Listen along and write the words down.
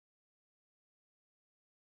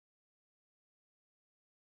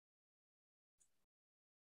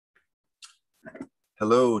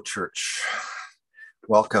Hello, church.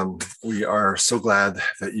 Welcome. We are so glad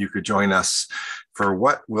that you could join us for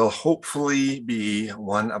what will hopefully be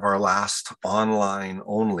one of our last online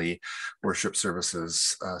only worship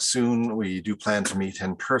services. Soon we do plan to meet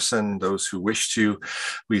in person, those who wish to.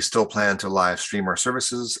 We still plan to live stream our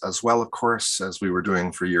services as well, of course, as we were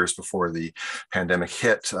doing for years before the pandemic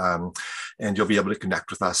hit. And you'll be able to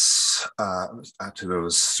connect with us to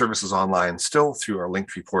those services online still through our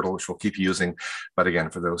Linktree portal, which we'll keep using. But again,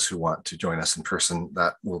 for those who want to join us in person,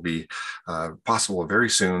 that will be possible very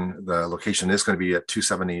soon. The location is going to be at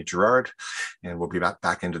 270 Gerrard, and we'll be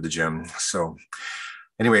back into the gym. So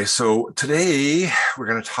anyway, so today we're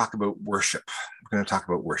going to talk about worship. We're going to talk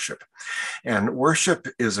about worship. And worship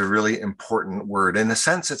is a really important word. In a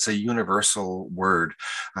sense, it's a universal word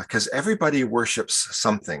because everybody worships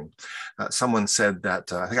something. Someone said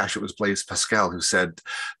that, I think actually it was Blaise Pascal who said,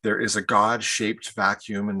 there is a God-shaped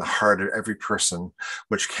vacuum in the heart of every person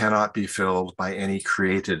which cannot be filled by any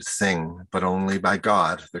created thing, but only by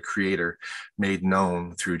God, the Creator, made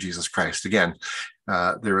known through Jesus Christ. Again,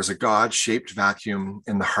 there is a God-shaped vacuum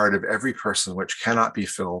in the heart of every person which cannot be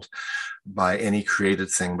filled by any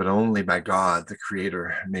created thing, but only by God, the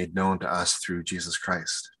Creator, made known to us through Jesus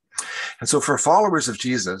Christ. And so for followers of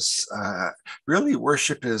Jesus, really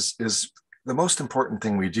worship is the most important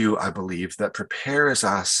thing we do, I believe, that prepares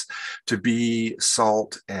us to be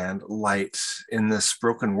salt and light in this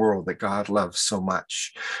broken world that God loves so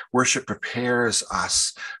much. Worship prepares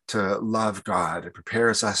us to love God. It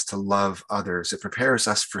prepares us to love others. It prepares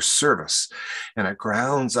us for service, and it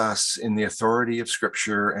grounds us in the authority of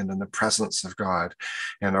Scripture and in the presence of God.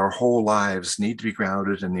 And our whole lives need to be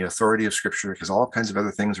grounded in the authority of Scripture because all kinds of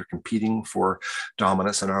other things are competing for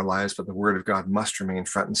dominance in our lives, but the Word of God must remain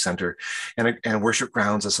front and center. And worship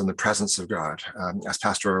grounds us in the presence of God. As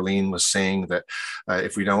Pastor Arlene was saying, that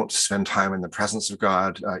if we don't spend time in the presence of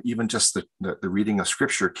God, even just the reading of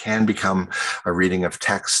Scripture can become a reading of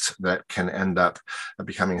text that can end up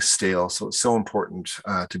becoming stale. So it's so important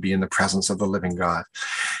to be in the presence of the living God.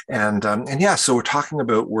 And yeah, so we're talking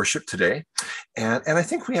about worship today. And I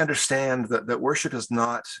think we understand that worship is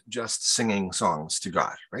not just singing songs to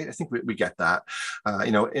God, right? I think we get that.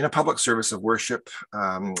 In a public service of worship,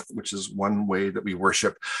 which is one way that we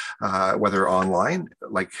worship, whether online,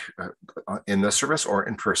 like in the service, or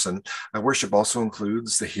in person. Worship also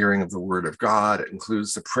includes the hearing of the word of God. It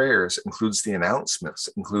includes the prayers, it includes the announcements,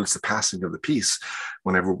 it includes the passing of the peace,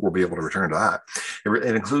 whenever we'll be able to return to that.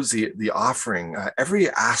 It includes the offering, every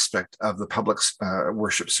aspect of the public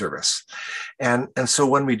worship service. And so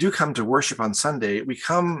when we do come to worship on Sunday, we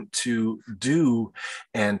come to do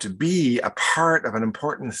and to be a part of an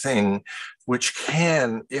important thing which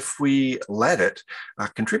can, if we let it,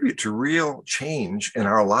 contribute to real change in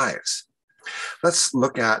our lives. Let's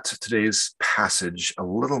look at today's passage a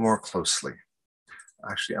little more closely.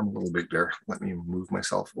 Actually, I'm a little big there. Let me move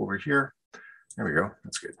myself over here. There we go.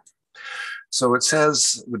 That's good. So it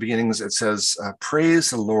says, the beginnings, it says, praise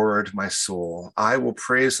the Lord, my soul. I will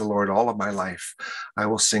praise the Lord all of my life. I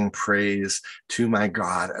will sing praise to my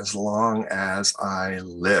God as long as I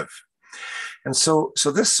live. And so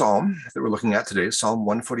this psalm that we're looking at today is Psalm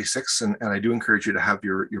 146, and I do encourage you to have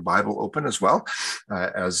your Bible open as well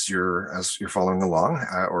as you're following along,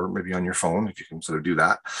 or maybe on your phone if you can sort of do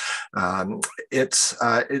that.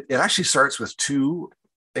 It actually starts with two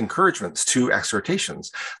encouragements, two exhortations.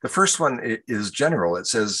 The first one is general. It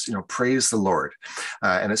says, praise the Lord.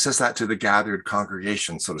 And it says that to the gathered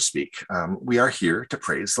congregation, so to speak. We are here to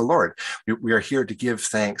praise the Lord. We are here to give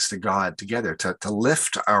thanks to God together, to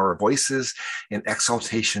lift our voices in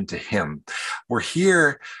exaltation to Him. We're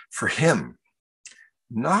here for Him,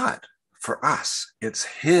 not for us. It's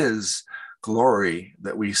His glory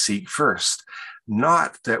that we seek first,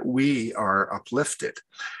 not that we are uplifted.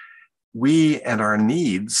 We and our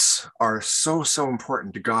needs are so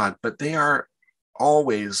important to God, but they are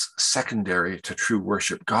always secondary to true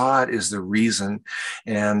worship. God is the reason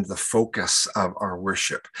and the focus of our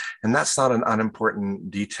worship. And that's not an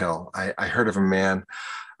unimportant detail. I heard of a man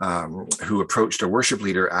who approached a worship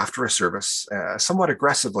leader after a service somewhat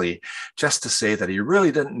aggressively, just to say that he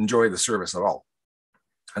really didn't enjoy the service at all.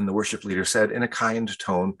 And the worship leader said in a kind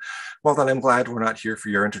tone, well, then I'm glad we're not here for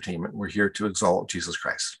your entertainment. We're here to exalt Jesus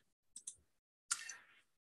Christ.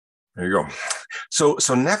 There you go.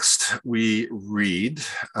 So next we read,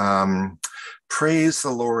 Praise the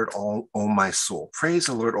Lord, O my soul. Praise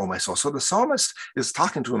the Lord, O my soul. So the psalmist is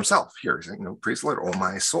talking to himself here. He's saying, praise the Lord, O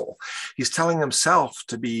my soul. He's telling himself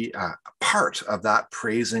to be a part of that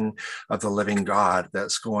praising of the living God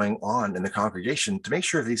that's going on in the congregation, to make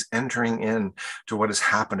sure that he's entering in to what is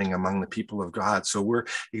happening among the people of God. So we're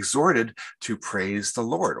exhorted to praise the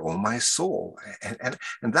Lord, O my soul.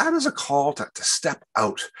 And that is a call to step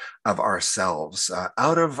out of ourselves,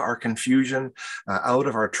 out of our confusion, out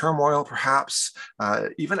of our turmoil, perhaps,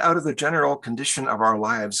 even out of the general condition of our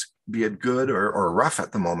lives, be it good or rough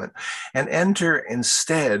at the moment, and enter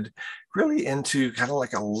instead really into kind of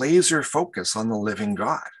like a laser focus on the living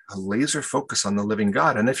God, a laser focus on the living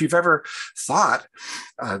God. And if you've ever thought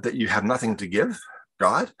that you have nothing to give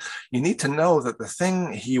God, you need to know that the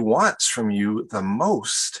thing he wants from you the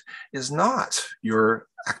most is not your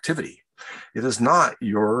activity. It is not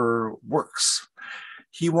your works.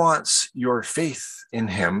 He wants your faith in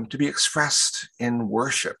him to be expressed in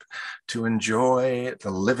worship, to enjoy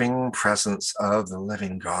the living presence of the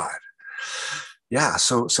living God. Yeah,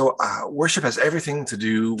 so worship has everything to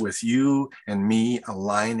do with you and me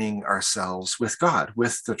aligning ourselves with God,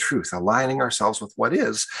 with the truth, aligning ourselves with what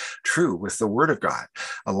is true, with the Word of God,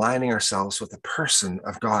 aligning ourselves with the person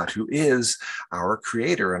of God, who is our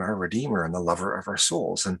Creator and our Redeemer and the lover of our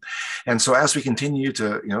souls. And so as we continue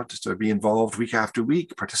to be involved week after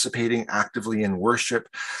week, participating actively in worship,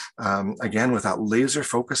 again with that laser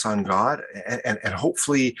focus on God, and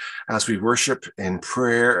hopefully as we worship in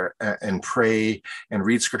prayer and pray and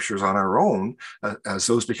read scriptures on our own, as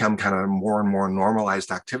those become kind of more and more normalized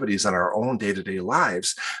activities in our own day-to-day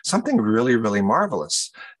lives, something really, really marvelous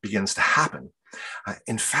begins to happen.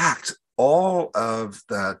 In fact, all of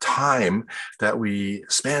the time that we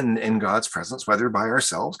spend in God's presence, whether by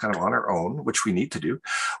ourselves, kind of on our own, which we need to do,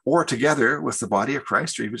 or together with the body of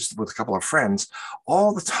Christ, or even just with a couple of friends,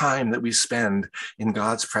 all the time that we spend in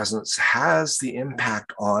God's presence has the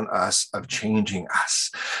impact on us of changing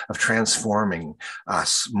us, of transforming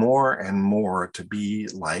us more and more to be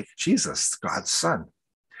like Jesus, God's Son.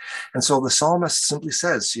 And so the psalmist simply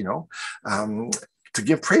says, to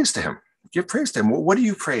give praise to him. Give praise to him. What do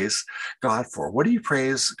you praise God for? What do you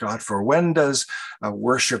praise God for? When does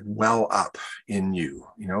worship well up in you?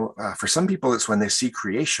 For some people, it's when they see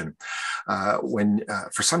creation. For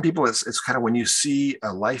some people, it's kind of when you see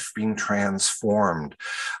a life being transformed.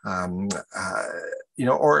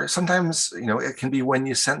 Or sometimes, it can be when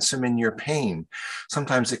you sense him in your pain.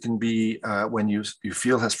 Sometimes it can be when you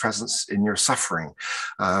feel his presence in your suffering.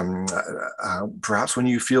 Perhaps when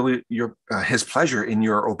you feel his pleasure in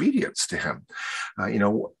your obedience to him,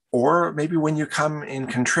 or maybe when you come in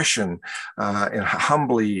contrition and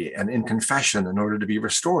humbly and in confession in order to be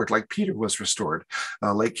restored, like Peter was restored,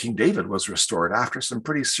 like King David was restored after some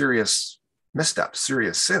pretty serious missteps,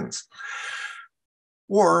 serious sins.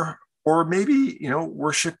 Or maybe,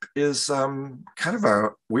 worship is kind of a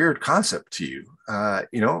weird concept to you,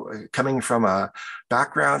 coming from a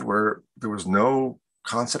background where there was no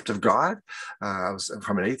concept of God. I was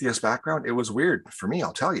from an atheist background. It was weird for me,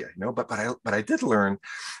 I'll tell you, but I did learn.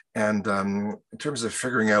 And in terms of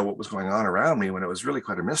figuring out what was going on around me, when it was really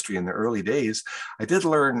quite a mystery in the early days, I did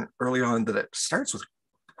learn early on that it starts with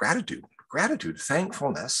gratitude,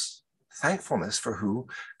 thankfulness for who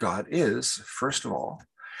God is, first of all,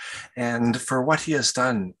 and for what he has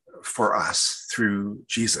done for us through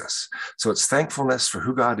Jesus. So it's thankfulness for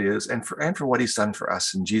who God is and for what he's done for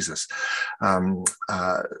us in Jesus.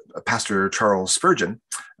 Pastor Charles Spurgeon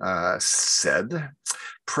said,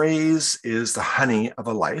 "Praise is the honey of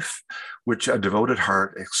a life, which a devoted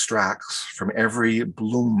heart extracts from every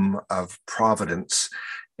bloom of providence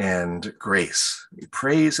and grace."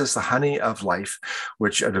 Praise is the honey of life,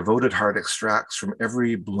 which a devoted heart extracts from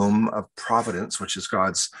every bloom of providence, which is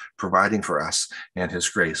God's providing for us, and his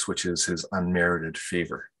grace, which is his unmerited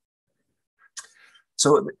favor.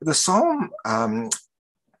 So the psalm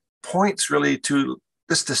points really to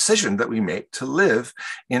this decision that we make to live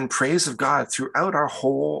in praise of God throughout our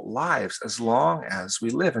whole lives, as long as we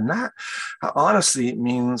live. And that honestly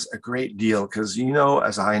means a great deal, because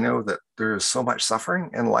as I know, that there is so much suffering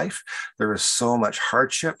in life. There is so much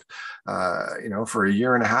hardship, for a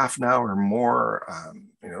year and a half now or more.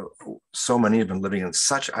 So many have been living in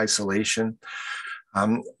such isolation.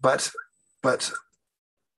 But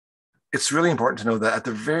it's really important to know that at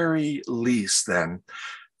the very least, then,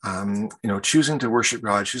 choosing to worship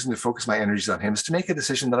God, choosing to focus my energies on Him is to make a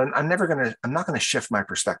decision that I'm not going to shift my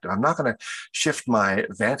perspective. I'm not going to shift my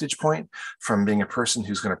vantage point from being a person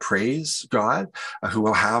who's going to praise God, who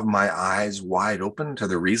will have my eyes wide open to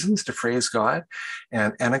the reasons to praise God.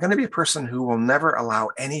 And I'm going to be a person who will never allow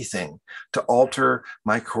anything to alter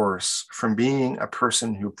my course from being a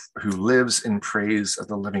person who lives in praise of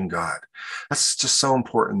the living God. That's just so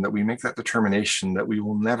important that we make that determination that we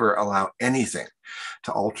will never allow anything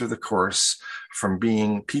to alter the course from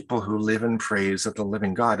being people who live in praise of the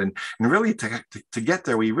living God. And really to get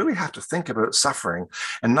there, we really have to think about suffering,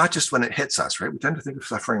 and not just when it hits us, right? We tend to think of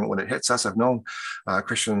suffering when it hits us. I've known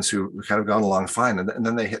Christians who kind of gone along fine, and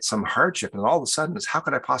then they hit some hardship, and all of a sudden it's, how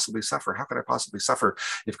could I possibly suffer? How could I possibly suffer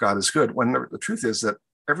if God is good? When the truth is that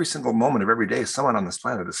every single moment of every day, someone on this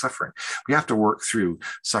planet is suffering. We have to work through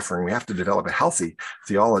suffering. We have to develop a healthy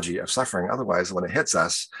theology of suffering. Otherwise, when it hits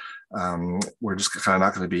us, we're just kind of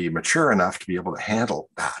not going to be mature enough to be able to handle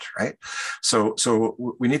that, right? So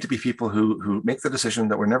we need to be people who make the decision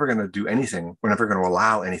that we're never going to do anything. We're never going to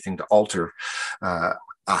allow anything to alter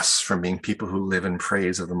us from being people who live in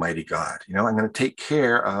praise of the mighty God. I'm going to take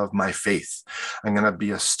care of my faith. I'm going to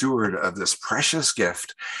be a steward of this precious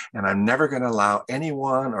gift, and I'm never going to allow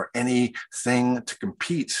anyone or anything to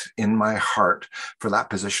compete in my heart for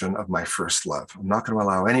that position of my first love. I'm not going to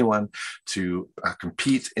allow anyone to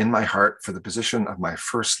compete in my heart for the position of my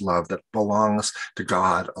first love that belongs to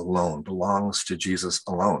God alone, belongs to Jesus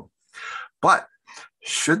alone. But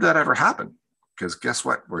should that ever happen, because guess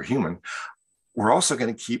what? We're human. We're also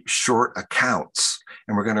going to keep short accounts,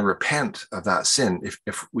 and we're going to repent of that sin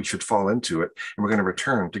if we should fall into it. And we're going to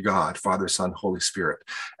return to God, Father, Son, Holy Spirit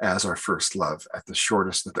as our first love at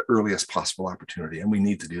the earliest possible opportunity. And we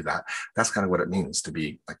need to do that. That's kind of what it means to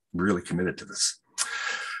be really committed to this.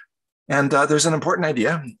 And there's an important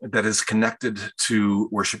idea that is connected to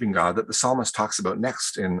worshiping God that the psalmist talks about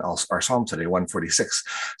next in our psalm today, 146,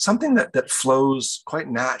 something that flows quite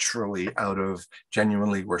naturally out of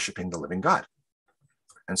genuinely worshiping the living God.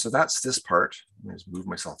 And so that's this part. Let me just move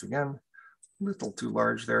myself again. A little too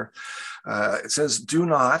large there. It says, do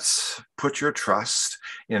not put your trust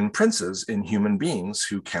in princes, in human beings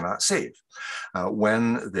who cannot save.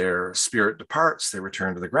 When their spirit departs, they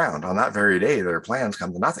return to the ground. On that very day, their plans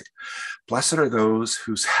come to nothing. Blessed are those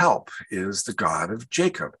whose help is the God of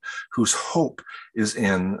Jacob, whose hope is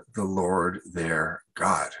in the Lord their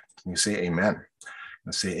God. Can you say amen?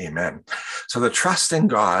 Let's say amen. So the trust in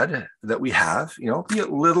God that we have, be it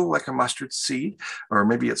little like a mustard seed, or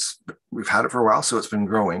maybe we've had it for a while, so it's been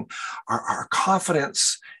growing. Our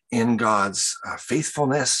confidence in God's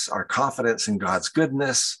faithfulness, our confidence in God's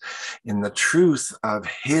goodness, in the truth of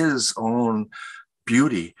His own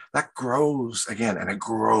beauty, that grows again, and it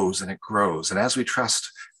grows and it grows. And as we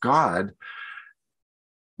trust God,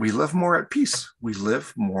 we live more at peace. We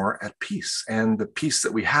live more at peace. And the peace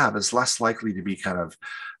that we have is less likely to be kind of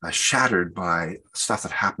shattered by stuff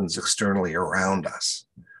that happens externally around us.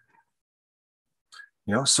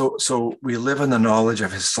 So we live in the knowledge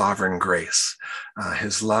of His sovereign grace,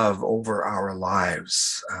 His love over our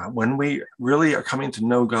lives. When we really are coming to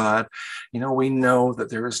know God, we know that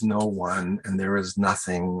there is no one and there is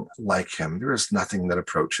nothing like Him. There is nothing that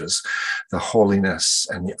approaches the holiness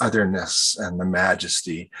and the otherness and the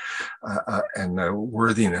majesty and the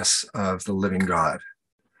worthiness of the living God.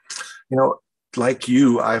 Like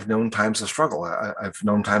you, I've known times of struggle. I've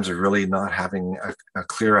known times of really not having a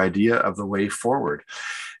clear idea of the way forward.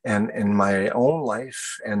 And in my own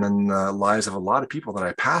life and in the lives of a lot of people that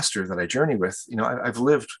I pastor, that I journey with, I've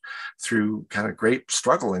lived through kind of great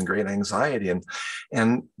struggle and great anxiety.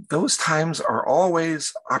 And those times are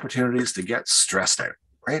always opportunities to get stressed out,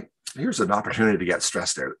 right? Here's an opportunity to get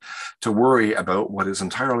stressed out, to worry about what is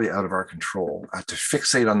entirely out of our control, to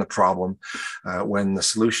fixate on the problem when the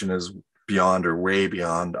solution is beyond or way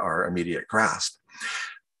beyond our immediate grasp.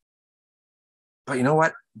 But you know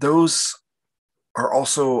what? Those are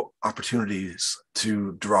also opportunities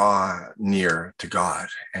to draw near to God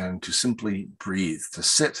and to simply breathe, to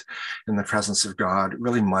sit in the presence of God,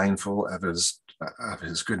 really mindful of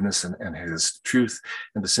His goodness and His truth,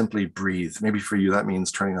 and to simply breathe. Maybe for you, that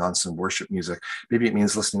means turning on some worship music. Maybe it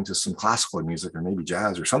means listening to some classical music, or maybe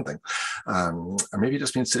jazz or something. Or maybe it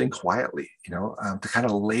just means sitting quietly, to kind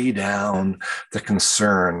of lay down the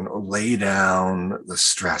concern, lay down the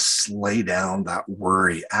stress, lay down that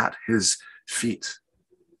worry at His feet.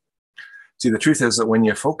 See, the truth is that when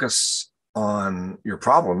you focus on your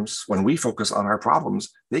problems, when we focus on our problems,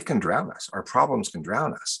 they can drown us. Our problems can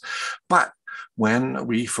drown us. But when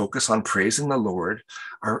we focus on praising the Lord,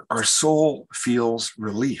 our soul feels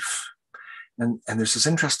relief. And there's this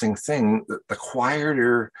interesting thing that the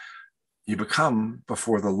quieter you become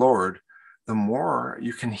before the Lord, the more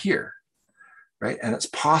you can hear, right? And it's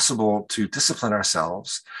possible to discipline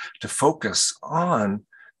ourselves to focus on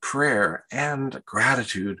prayer and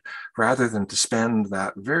gratitude rather than to spend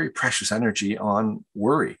that very precious energy on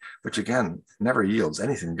worry, which again, never yields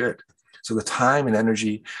anything good. So the time and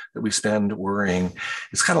energy that we spend worrying,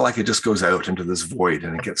 it's kind of like it just goes out into this void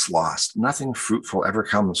and it gets lost. Nothing fruitful ever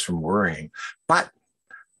comes from worrying. But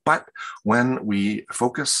when we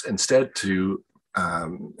focus instead to,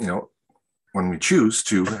 when we choose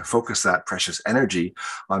to focus that precious energy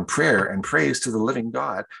on prayer and praise to the living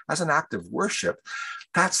God as an act of worship,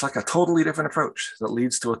 that's like a totally different approach that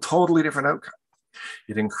leads to a totally different outcome.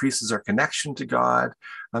 It increases our connection to God,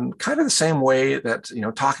 kind of the same way that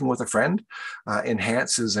talking with a friend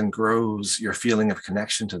enhances and grows your feeling of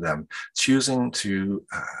connection to them. Choosing to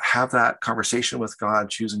have that conversation with God,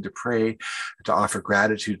 choosing to pray, to offer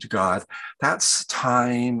gratitude to God, that's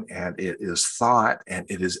time and it is thought and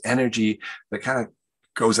it is energy that kind of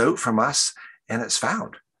goes out from us and it's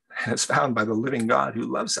found. And it's found by the living God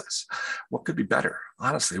who loves us. What could be better?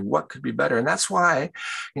 Honestly, what could be better? And that's why,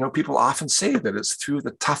 people often say that it's through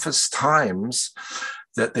the toughest times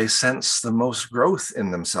that they sense the most growth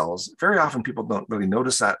in themselves. Very often people don't really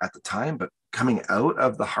notice that at the time, but coming out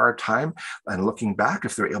of the hard time and looking back,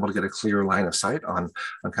 if they're able to get a clear line of sight on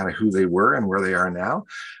kind of who they were and where they are now,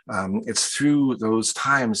 it's through those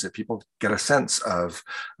times that people get a sense of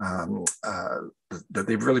that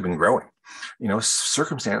they've really been growing.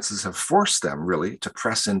 Circumstances have forced them really to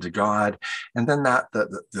press into God. And then that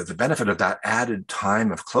the benefit of that added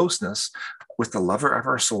time of closeness with the lover of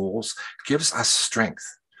our souls gives us strength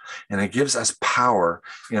and it gives us power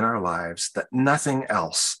in our lives that nothing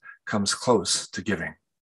else comes close to giving.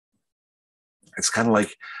 It's kind of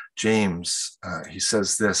like James, he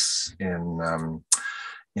says this in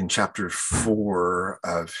chapter 4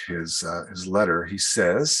 of his letter. He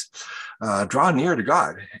says, draw near to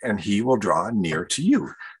God and he will draw near to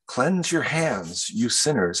you. Cleanse your hands, you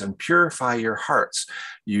sinners, and purify your hearts,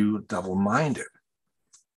 you double-minded.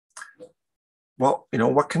 Well,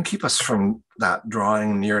 what can keep us from that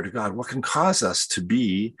drawing near to God? What can cause us to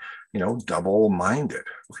be, double-minded?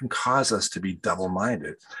 What can cause us to be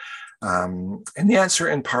double-minded? And the answer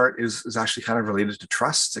in part is actually kind of related to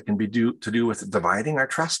trust. It can be to do with dividing our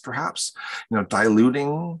trust, perhaps,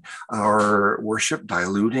 diluting our worship,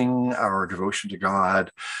 diluting our devotion to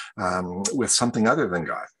God with something other than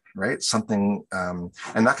God, right? Something,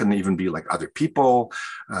 and that can even be like other people.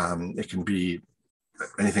 It can be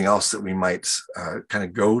anything else that we might kind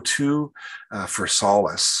of go to for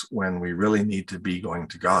solace when we really need to be going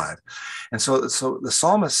to God. And so the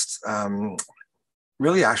psalmist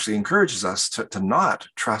really actually encourages us to not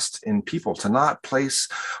trust in people, to not place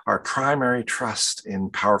our primary trust in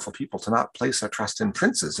powerful people, to not place our trust in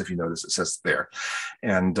princes, if you notice it says there.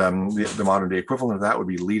 And the modern day equivalent of that would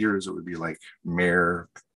be leaders. It would be like mayor,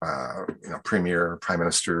 premier, prime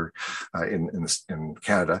minister in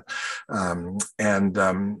Canada,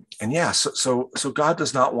 so God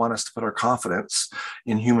does not want us to put our confidence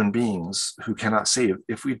in human beings who cannot save.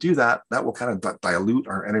 If we do that, that will kind of dilute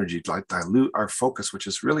our energy, dilute our focus, which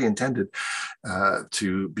is really intended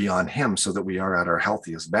to be on Him, so that we are at our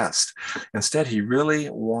healthiest best. Instead, He really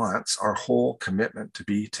wants our whole commitment to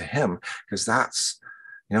be to Him, because that's,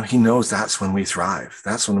 He knows that's when we thrive.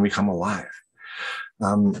 That's when we come alive.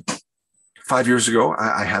 5 years ago,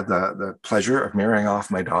 I had the pleasure of marrying off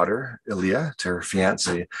my daughter, Ilya, to her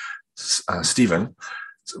fiance, Stephen.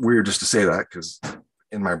 It's weird just to say that because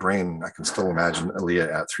in my brain, I can still imagine Ilya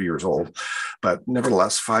at 3 years old. But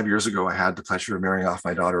nevertheless, 5 years ago, I had the pleasure of marrying off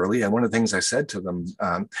my daughter, Ilya. And one of the things I said to them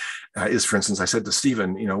is, for instance, I said to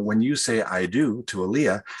Stephen, when you say I do to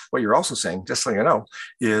Ilya, what you're also saying, just so you know,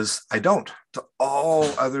 is I don't to all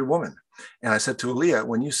other women. And I said to Ilya,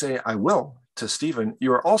 when you say I will to Stephen,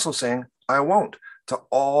 you are also saying I won't to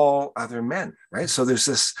all other men, right? So there's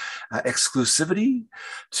this exclusivity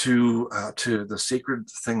to the sacred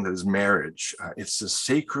thing that is marriage. It's a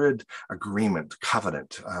sacred agreement,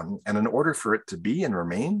 covenant. And in order for it to be and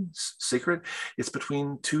remain sacred, it's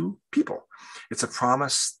between two people. It's a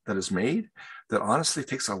promise that is made that honestly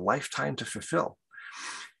takes a lifetime to fulfill.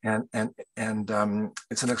 And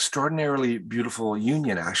it's an extraordinarily beautiful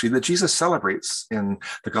union, actually, that Jesus celebrates in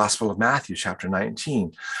the Gospel of Matthew, chapter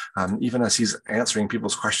 19. Even as he's answering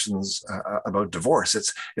people's questions about divorce,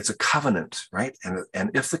 it's a covenant, right? And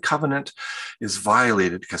if the covenant is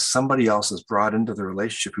violated because somebody else is brought into the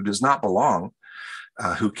relationship who does not belong,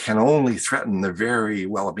 who can only threaten the very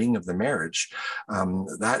well-being of the marriage,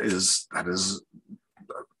 that is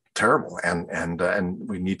terrible, and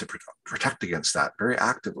we need to protect against that very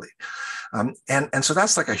actively. And so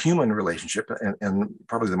that's like a human relationship, and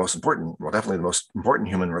probably the most important, well, definitely the most important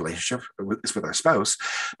human relationship is with our spouse.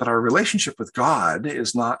 But our relationship with God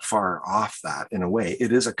is not far off that in a way.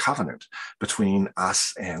 It is a covenant between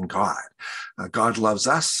us and God. God loves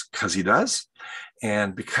us because he does.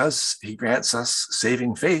 And because he grants us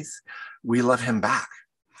saving faith, we love him back.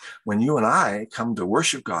 When you and I come to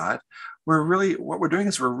worship God, what we're doing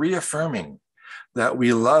is we're reaffirming that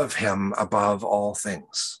we love him above all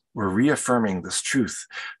things. We're reaffirming this truth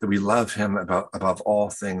that we love him above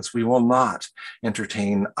all things. We will not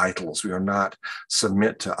entertain idols. We will not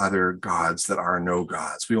submit to other gods that are no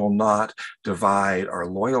gods. We will not divide our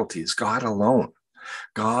loyalties. God alone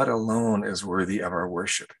is worthy of our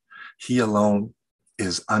worship. He alone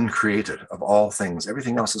is uncreated of all things.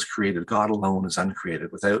 Everything else is created. God alone is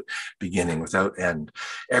uncreated, without beginning, without end.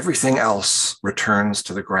 Everything else returns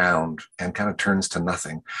to the ground and kind of turns to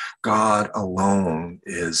nothing. God alone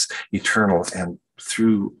is eternal, and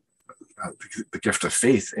through the gift of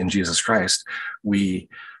faith in Jesus Christ, we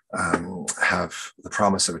have the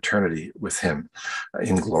promise of eternity with him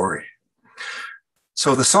in glory.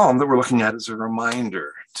 So the psalm that we're looking at is a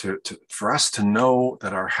reminder for us to know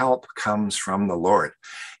that our help comes from the Lord,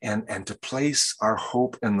 and to place our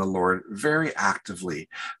hope in the Lord very actively,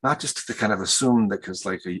 not just to kind of assume that because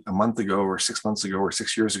like a month ago or 6 months ago or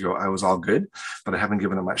 6 years ago, I was all good, but I haven't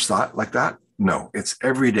given it much thought like that. No, it's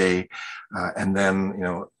every day. And then,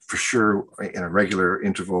 for sure, in a regular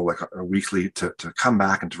interval, like a weekly, to come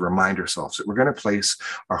back and to remind ourselves that we're going to place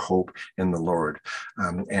our hope in the Lord.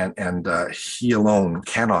 And he alone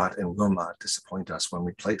cannot and will not disappoint us when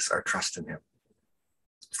we place our trust in him.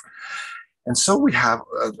 And so we have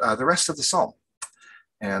the rest of the psalm.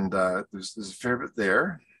 And there's a fair bit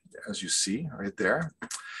there, as you see right there.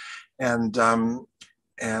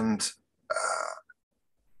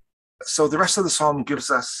 So the rest of the psalm gives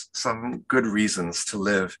us some good reasons to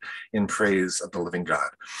live in praise of the living God.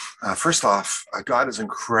 First off, God is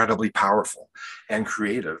incredibly powerful and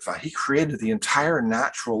creative. He created the entire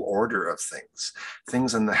natural order of things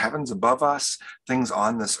in the heavens above us, things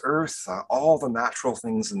on this earth, all the natural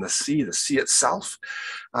things in the sea itself.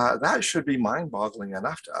 That should be mind-boggling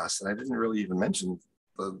enough to us. And I didn't really even mention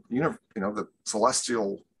the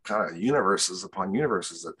celestial kind of universes upon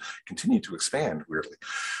universes that continue to expand weirdly.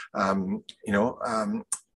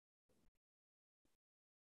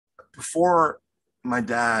 Before my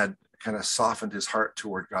dad kind of softened his heart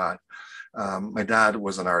toward God, my dad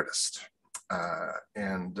was an artist,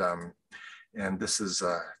 and this is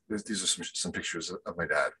these are some pictures of my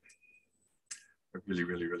dad. I really,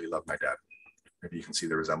 really, really love my dad. Maybe you can see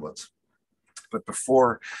the resemblance. But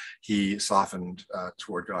before he softened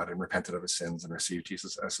toward God and repented of his sins and received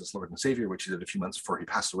Jesus as his Lord and Savior, which he did a few months before he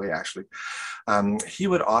passed away, actually, he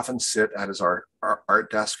would often sit at his art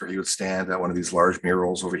desk, or he would stand at one of these large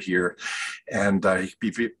murals over here, and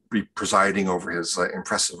he'd be presiding over his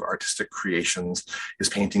impressive artistic creations, his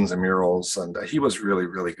paintings and murals, and he was really,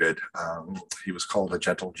 really good. He was called a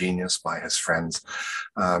gentle genius by his friends.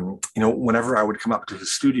 Whenever I would come up to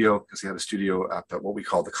his studio, because he had a studio up at what we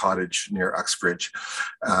call the Cottage near Uxbridge,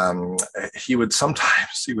 he would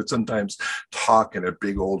sometimes talk in a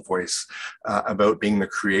big old voice about being the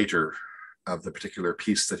creator of the particular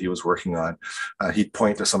piece that he was working on. He'd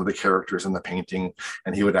point to some of the characters in the painting,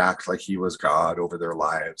 and he would act like he was God over their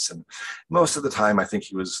lives. And most of the time, I think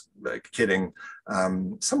he was kidding.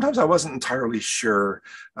 Sometimes I wasn't entirely sure.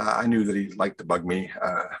 I knew that he liked to bug me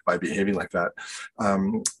by behaving like that.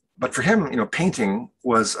 But for him, painting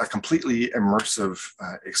was a completely immersive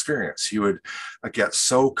experience. He would get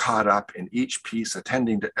so caught up in each piece,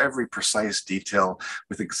 attending to every precise detail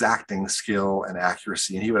with exacting skill and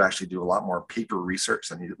accuracy. And he would actually do a lot more paper research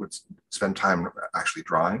than he would spend time actually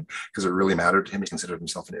drawing, because it really mattered to him. He considered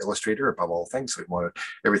himself an illustrator above all things, so he wanted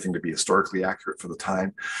everything to be historically accurate for the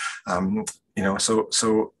time.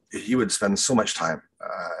 So he would spend so much time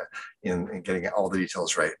in getting all the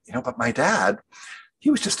details right. But my dad, he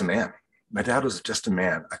was just a man. My dad was just a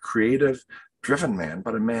man, a creative, driven man,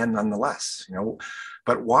 but a man nonetheless,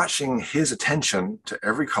 But watching his attention to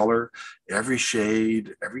every color, every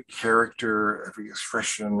shade, every character, every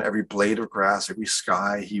expression, every blade of grass, every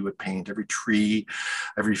sky he would paint, every tree,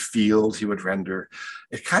 every field he would render,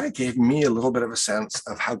 it kind of gave me a little bit of a sense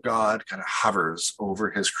of how God kind of hovers over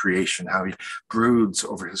his creation, how he broods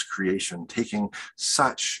over his creation, taking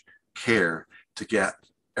such care to get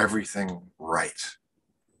everything right.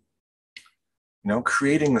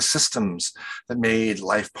 creating the systems that made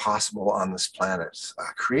life possible on this planet,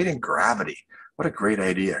 creating gravity. What a great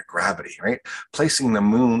idea, gravity, right? Placing the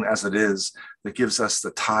moon as it is that gives us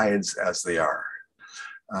the tides as they are.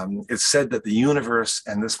 It's said that the universe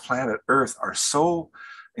and this planet Earth are so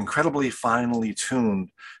incredibly finely tuned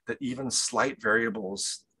that even slight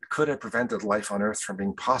variables could have prevented life on Earth from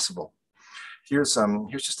being possible. Here's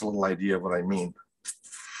just a little idea of what I mean.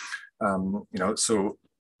 So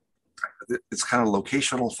it's kind of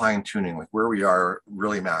locational fine tuning, like where we are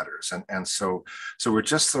really matters. And so we're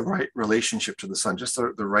just the right relationship to the sun, just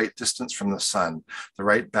the right distance from the sun, the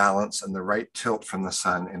right balance and the right tilt from the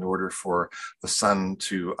sun in order for the sun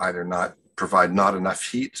to either not provide not enough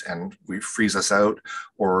heat and we freeze us out,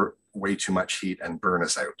 or way too much heat and burn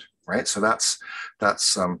us out. Right, so that's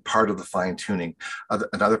part of the fine tuning.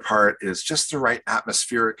 Another part is just the right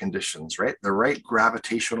atmospheric conditions, right? The right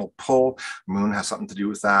gravitational pull. Moon has something to do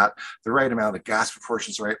with that. The right amount of gas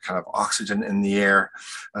proportions, right? Kind of oxygen in the air.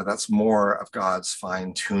 That's more of God's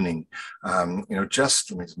fine tuning.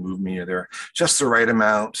 Just let me just move me there. Just the right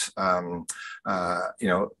amount.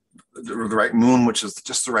 The right moon, which is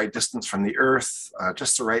just the right distance from the Earth,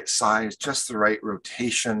 just the right size, just the right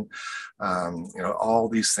rotation. All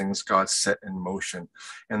these things God set in motion,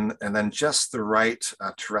 and then just the right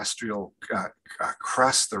terrestrial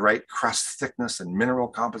crust, the right crust thickness and mineral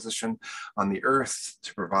composition on the Earth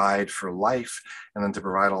to provide for life, and then to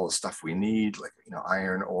provide all the stuff we need, like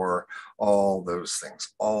iron ore, all those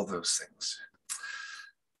things.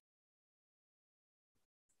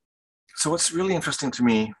 So what's really interesting to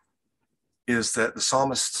me is that the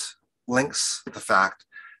psalmist links the fact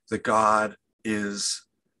that God is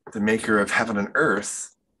the maker of heaven and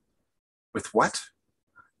earth with what?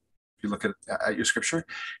 If you look at your scripture,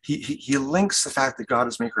 he links the fact that God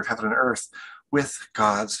is maker of heaven and earth with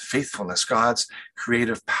God's faithfulness. God's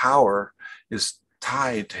creative power is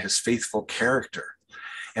tied to his faithful character.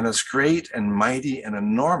 And as great and mighty and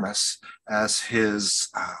enormous as his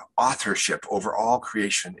authorship over all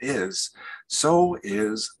creation is, so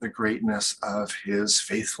is the greatness of his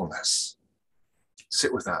faithfulness.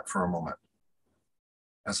 Sit with that for a moment.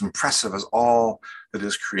 As impressive as all that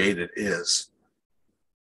is created is,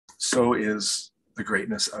 so is the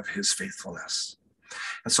greatness of his faithfulness.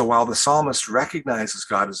 And so while the psalmist recognizes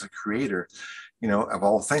God as a creator, of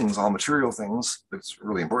all things, all material things, it's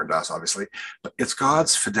really important to us, obviously, but it's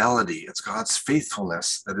God's fidelity, it's God's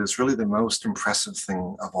faithfulness that is really the most impressive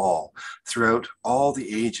thing of all. Throughout all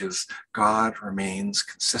the ages, God remains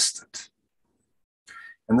consistent.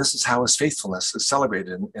 And this is how his faithfulness is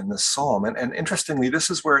celebrated in this psalm. And interestingly, this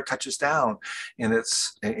is where it touches down in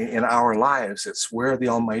our lives. It's where the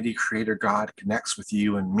Almighty Creator God connects with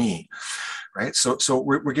you and me, right? So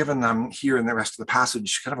we're given here in the rest of the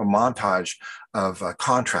passage kind of a montage of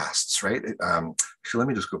contrasts, right? Actually, let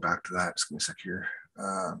me just go back to that. Just give me a sec here. If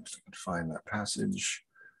I can find that passage.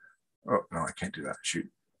 Oh, no, I can't do that. Shoot.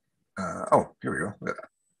 Here we go. Look at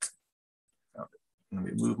that. Let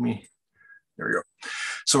me move me. There we go.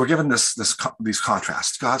 So we're given these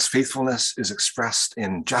contrasts. God's faithfulness is expressed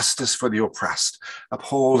in justice for the oppressed,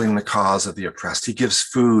 upholding the cause of the oppressed. He gives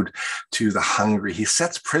food to the hungry. He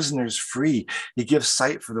sets prisoners free. He gives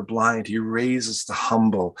sight for the blind. He raises the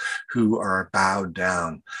humble who are bowed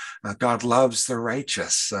down. God loves the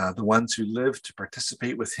righteous, the ones who live to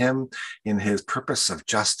participate with him in his purpose of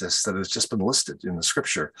justice that has just been listed in the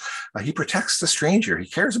scripture. He protects the stranger. He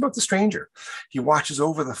cares about the stranger. He watches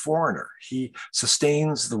over the foreigner. He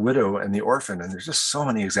sustains the widow and the orphan. And there's just so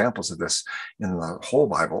many examples of this in the whole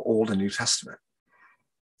Bible, Old and New Testament.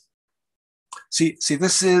 See,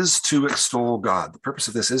 this is to extol God. The purpose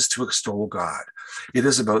of this is to extol God. It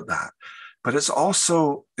is about that. But its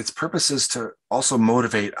purpose is to also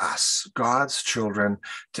motivate us, God's children,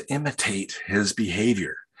 to imitate his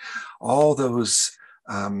behavior. All those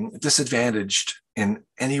disadvantaged in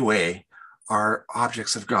any way are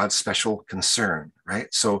objects of God's special concern,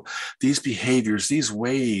 right? So these behaviors, these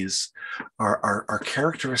ways are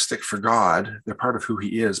characteristic for God. They're part of who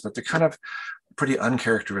he is, but they're kind of pretty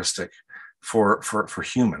uncharacteristic for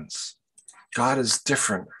humans. God is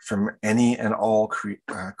different from any and all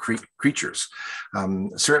creatures.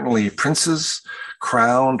 Certainly princes,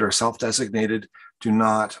 crowned or self-designated, do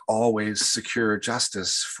not always secure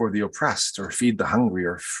justice for the oppressed or feed the hungry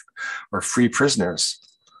or free prisoners.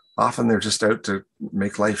 Often they're just out to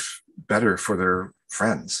make life better for their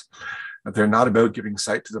friends. They're not about giving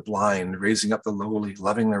sight to the blind, raising up the lowly,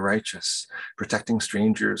 loving the righteous, protecting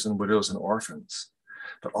strangers and widows and orphans.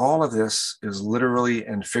 But all of this is literally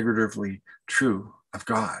and figuratively true of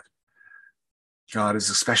God. God is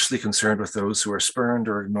especially concerned with those who are spurned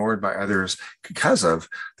or ignored by others because of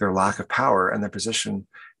their lack of power and their position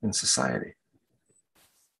in society.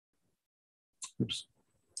 Oops.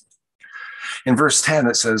 In verse 10,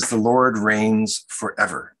 it says, the Lord reigns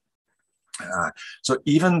forever. So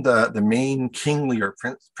even the main kingly or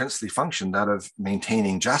princely function, that of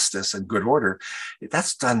maintaining justice and good order,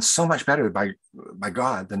 that's done so much better by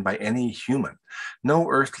God than by any human. No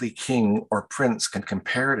earthly king or prince can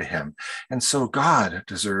compare to him. And so God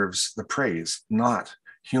deserves the praise, not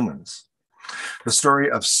humans. The story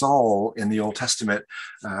of Saul in the Old Testament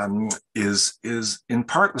is in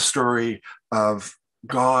part the story of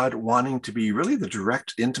God wanting to be really the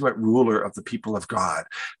direct, intimate ruler of the people of God,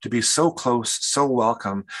 to be so close, so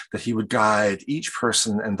welcome that he would guide each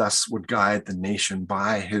person and thus would guide the nation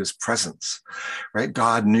by his presence, right?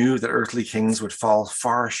 God knew that earthly kings would fall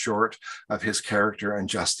far short of his character and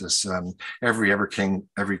justice. Every king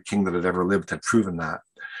that had ever lived had proven that.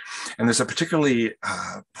 And there's a particularly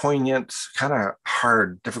poignant, kind of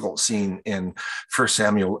hard, difficult scene in 1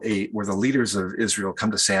 Samuel 8, where the leaders of Israel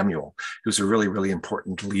come to Samuel, who's a really, really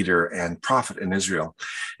important leader and prophet in Israel.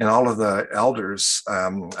 And all of the elders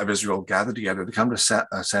of Israel gathered together to come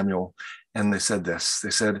to Samuel, and they said this.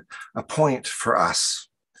 They said, appoint for us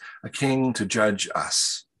a king to judge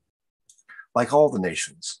us, like all the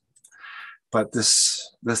nations. But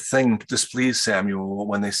this thing displeased Samuel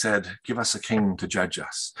when they said, give us a king to judge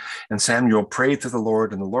us. And Samuel prayed to the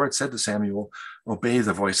Lord, and the Lord said to Samuel, obey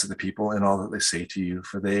the voice of the people in all that they say to you,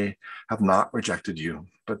 for they have not rejected you,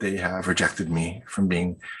 but they have rejected me from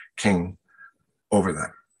being king over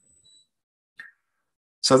them.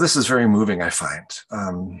 So this is very moving, I find.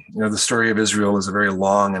 The story of Israel is a very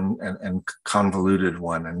long and convoluted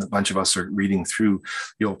one, and a bunch of us are reading through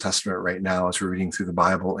the Old Testament right now as we're reading through the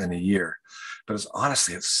Bible in a year. But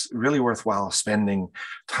honestly, it's really worthwhile spending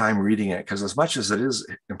time reading it, because as much as it is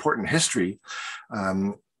important history,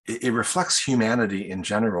 it reflects humanity in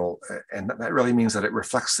general, and that really means that it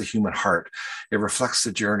reflects the human heart. It reflects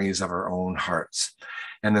the journeys of our own hearts.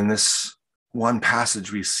 And in this one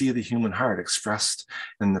passage, we see the human heart expressed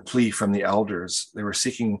in the plea from the elders. They were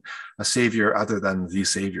seeking a savior other than the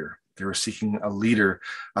savior. They were seeking a leader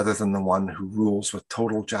other than the one who rules with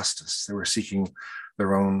total justice. They were seeking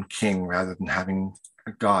their own king rather than having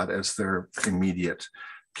God as their immediate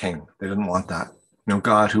king. They didn't want that.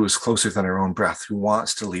 God who is closer than our own breath, who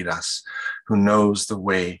wants to lead us, who knows the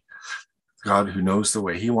way. God who knows the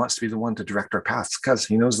way. He wants to be the one to direct our paths because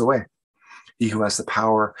he knows the way. He who has the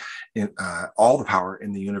power, all the power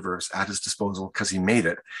in the universe at his disposal because he made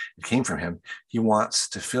it. It came from him. He wants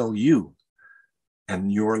to fill you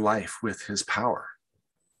and your life with his power.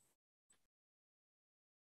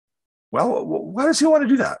 Well, why does he want to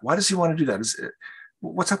do that? Why does he want to do that?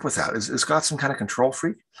 What's up with that? Is God some kind of control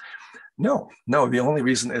freak? No. The only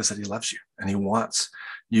reason is that he loves you and he wants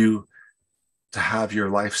you to have your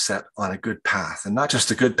life set on a good path, and not just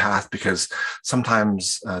a good path, because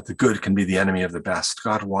sometimes the good can be the enemy of the best.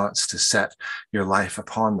 God wants to set your life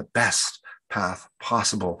upon the best path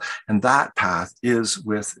possible. And that path is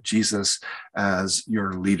with Jesus as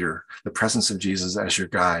your leader, the presence of Jesus as your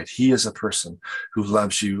guide. He is a person who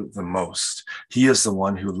loves you the most. He is the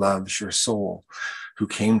one who loves your soul, who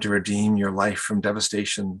came to redeem your life from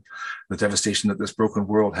devastation, the devastation that this broken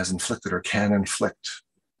world has inflicted or can inflict.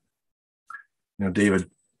 David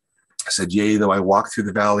said, yea, though I walk through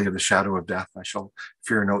the valley of the shadow of death, I shall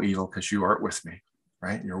fear no evil because you are with me,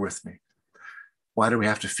 right? You're with me. Why do we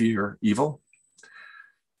have to fear evil?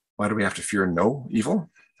 Why do we have to fear no evil?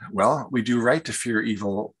 Well, we do right to fear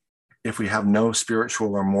evil if we have no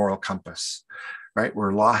spiritual or moral compass, right?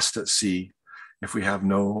 We're lost at sea if we have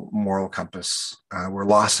no moral compass. We're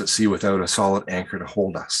lost at sea without a solid anchor to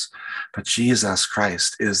hold us. But Jesus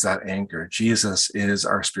Christ is that anchor. Jesus is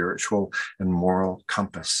our spiritual and moral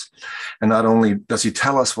compass. And not only does he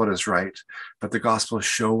tell us what is right, but the Gospels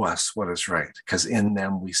show us what is right, because in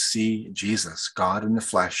them we see Jesus, God in the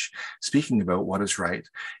flesh, speaking about what is right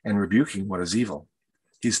and rebuking what is evil.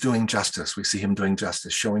 He's doing justice. We see him doing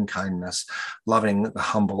justice, showing kindness, loving the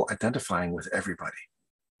humble, identifying with everybody.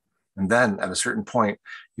 And then at a certain point,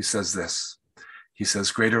 he says this. He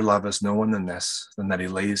says, greater love has no one than this, than that he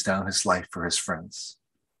lays down his life for his friends.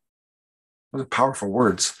 Those are powerful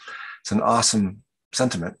words. It's an awesome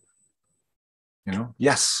sentiment.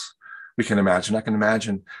 Yes, we can imagine. I can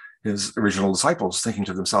imagine his original disciples thinking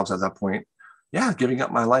to themselves at that point, yeah, giving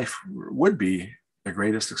up my life would be the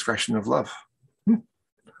greatest expression of love.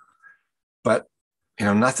 But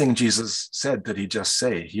nothing Jesus said did he just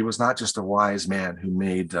say. He was not just a wise man who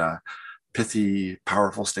made pithy,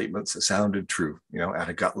 powerful statements that sounded true, at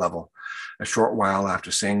a gut level. a short while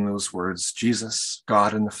after saying those words, Jesus,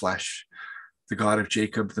 God in the flesh, the God of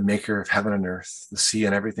Jacob, the maker of heaven and earth, the sea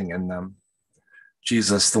and everything in them.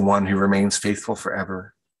 Jesus, the one who remains faithful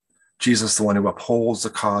forever. Jesus, the one who upholds the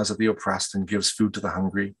cause of the oppressed and gives food to the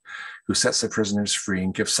hungry, who sets the prisoners free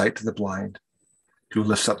and gives sight to the blind, who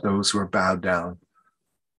lifts up those who are bowed down,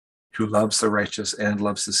 who loves the righteous and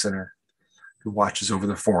loves the sinner, who watches over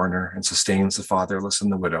the foreigner and sustains the fatherless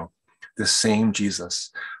and the widow. This same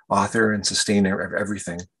Jesus, author and sustainer of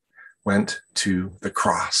everything, went to the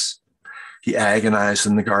cross. He agonized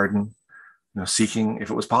in the garden, seeking, if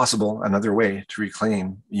it was possible, another way to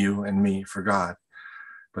reclaim you and me for God.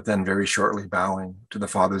 But then very shortly bowing to the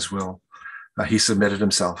Father's will, he submitted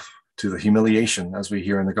himself to the humiliation, as we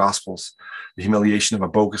hear in the Gospels, the humiliation of a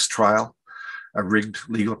bogus trial, a rigged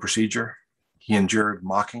legal procedure. He endured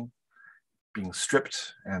mocking, being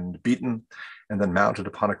stripped and beaten, and then mounted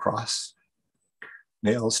upon a cross,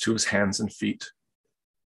 nails to his hands and feet.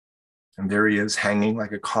 And there he is, hanging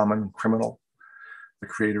like a common criminal, the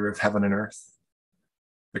creator of heaven and earth,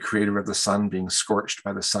 the creator of the sun being scorched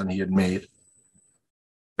by the sun he had made,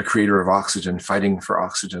 the creator of oxygen fighting for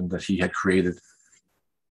oxygen that he had created,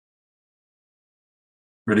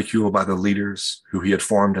 ridiculed by the leaders who he had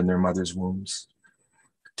formed in their mother's wombs,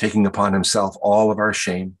 taking upon himself all of our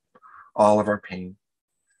shame, all of our pain,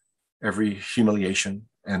 every humiliation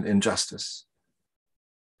and injustice.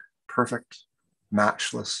 Perfect,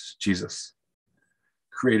 matchless Jesus,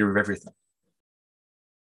 creator of everything,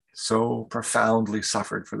 so profoundly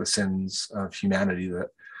suffered for the sins of humanity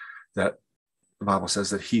that the Bible says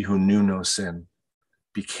that he who knew no sin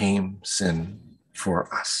became sin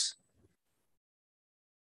for us.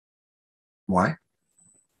 Why?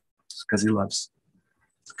 It's because he loves.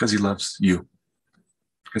 It's because he loves you.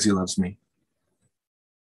 Because he loves me.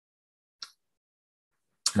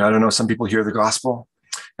 And I don't know, some people hear the gospel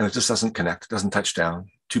and it just doesn't connect, doesn't touch down.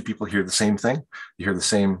 Two people hear the same thing, you hear the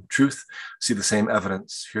same truth, see the same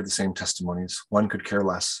evidence, hear the same testimonies. One could care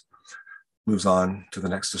less, moves on to the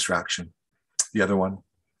next distraction. The other one,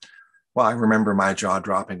 well, I remember my jaw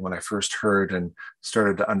dropping when I first heard and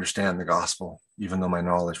started to understand the gospel, even though my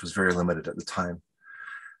knowledge was very limited at the time.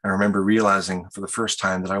 I remember realizing for the first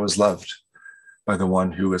time that I was loved by the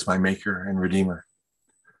one who was my maker and redeemer.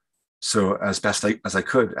 So as best as I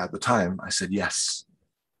could at the time, I said yes.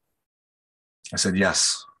 I said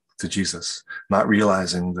yes to Jesus, not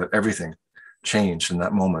realizing that everything changed in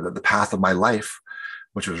that moment, that the path of my life,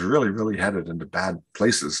 which was really, really headed into bad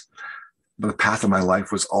places, but the path of my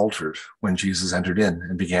life was altered when Jesus entered in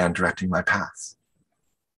and began directing my path.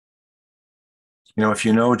 If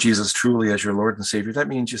you know Jesus truly as your Lord and Savior, that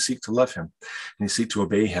means you seek to love him and you seek to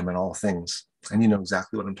obey him in all things. And you know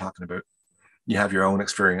exactly what I'm talking about. You have your own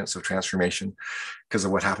experience of transformation because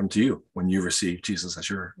of what happened to you when you received Jesus as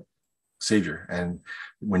your Savior and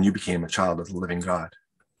when you became a child of the living God.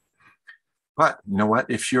 But you know what?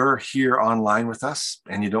 If you're here online with us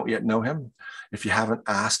and you don't yet know him, if you haven't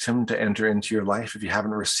asked him to enter into your life, if you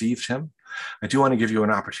haven't received him, I do want to give you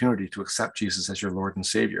an opportunity to accept Jesus as your Lord and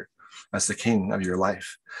Savior, as the King of your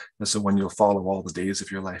life, as the one you'll follow all the days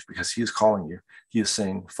of your life, because he is calling you. He is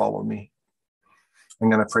saying, follow me. I'm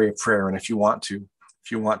going to pray a prayer, and if you want to,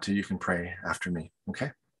 you can pray after me,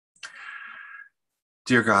 okay?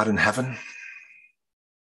 Dear God in heaven,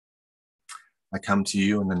 I come to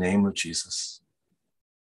you in the name of Jesus.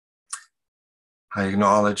 I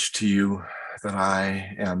acknowledge to you that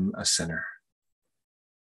I am a sinner,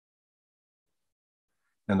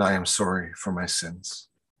 and I am sorry for my sins.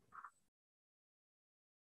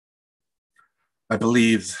 I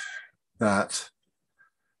believe that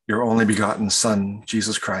your only begotten Son,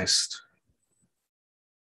 Jesus Christ,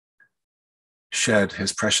 shed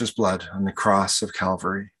his precious blood on the cross of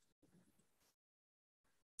Calvary,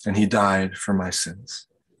 and he died for my sins.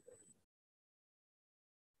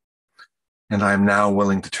 And I am now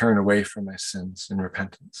willing to turn away from my sins in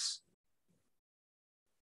repentance.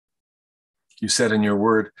 You said in your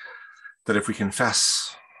word that if we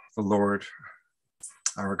confess the Lord,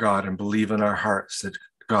 our God, and believe in our hearts that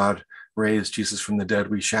God raised Jesus from the dead,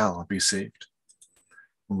 we shall be saved.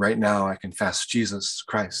 And right now, I confess Jesus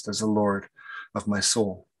Christ as the Lord of my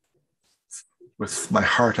soul. With my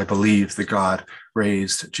heart, I believe that God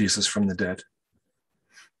raised Jesus from the dead.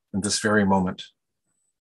 In this very moment,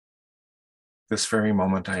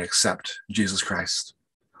 I accept Jesus Christ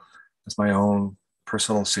as my own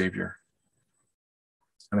personal Savior.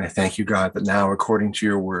 And I thank you, God, that now, according to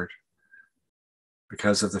your word,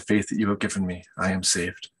 because of the faith that you have given me, I am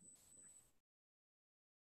saved.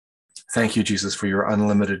 Thank you, Jesus, for your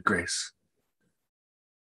unlimited grace,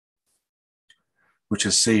 which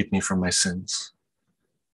has saved me from my sins.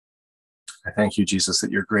 I thank you, Jesus,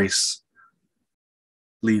 that your grace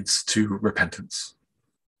leads to repentance.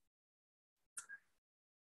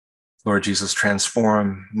 Lord Jesus,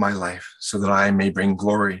 transform my life so that I may bring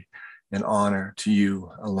glory and honor to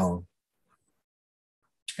you alone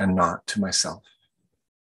and not to myself.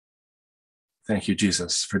 Thank you,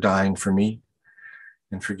 Jesus, for dying for me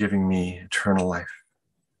and for giving me eternal life.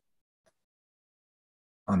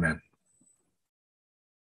 Amen.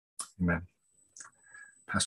 Amen.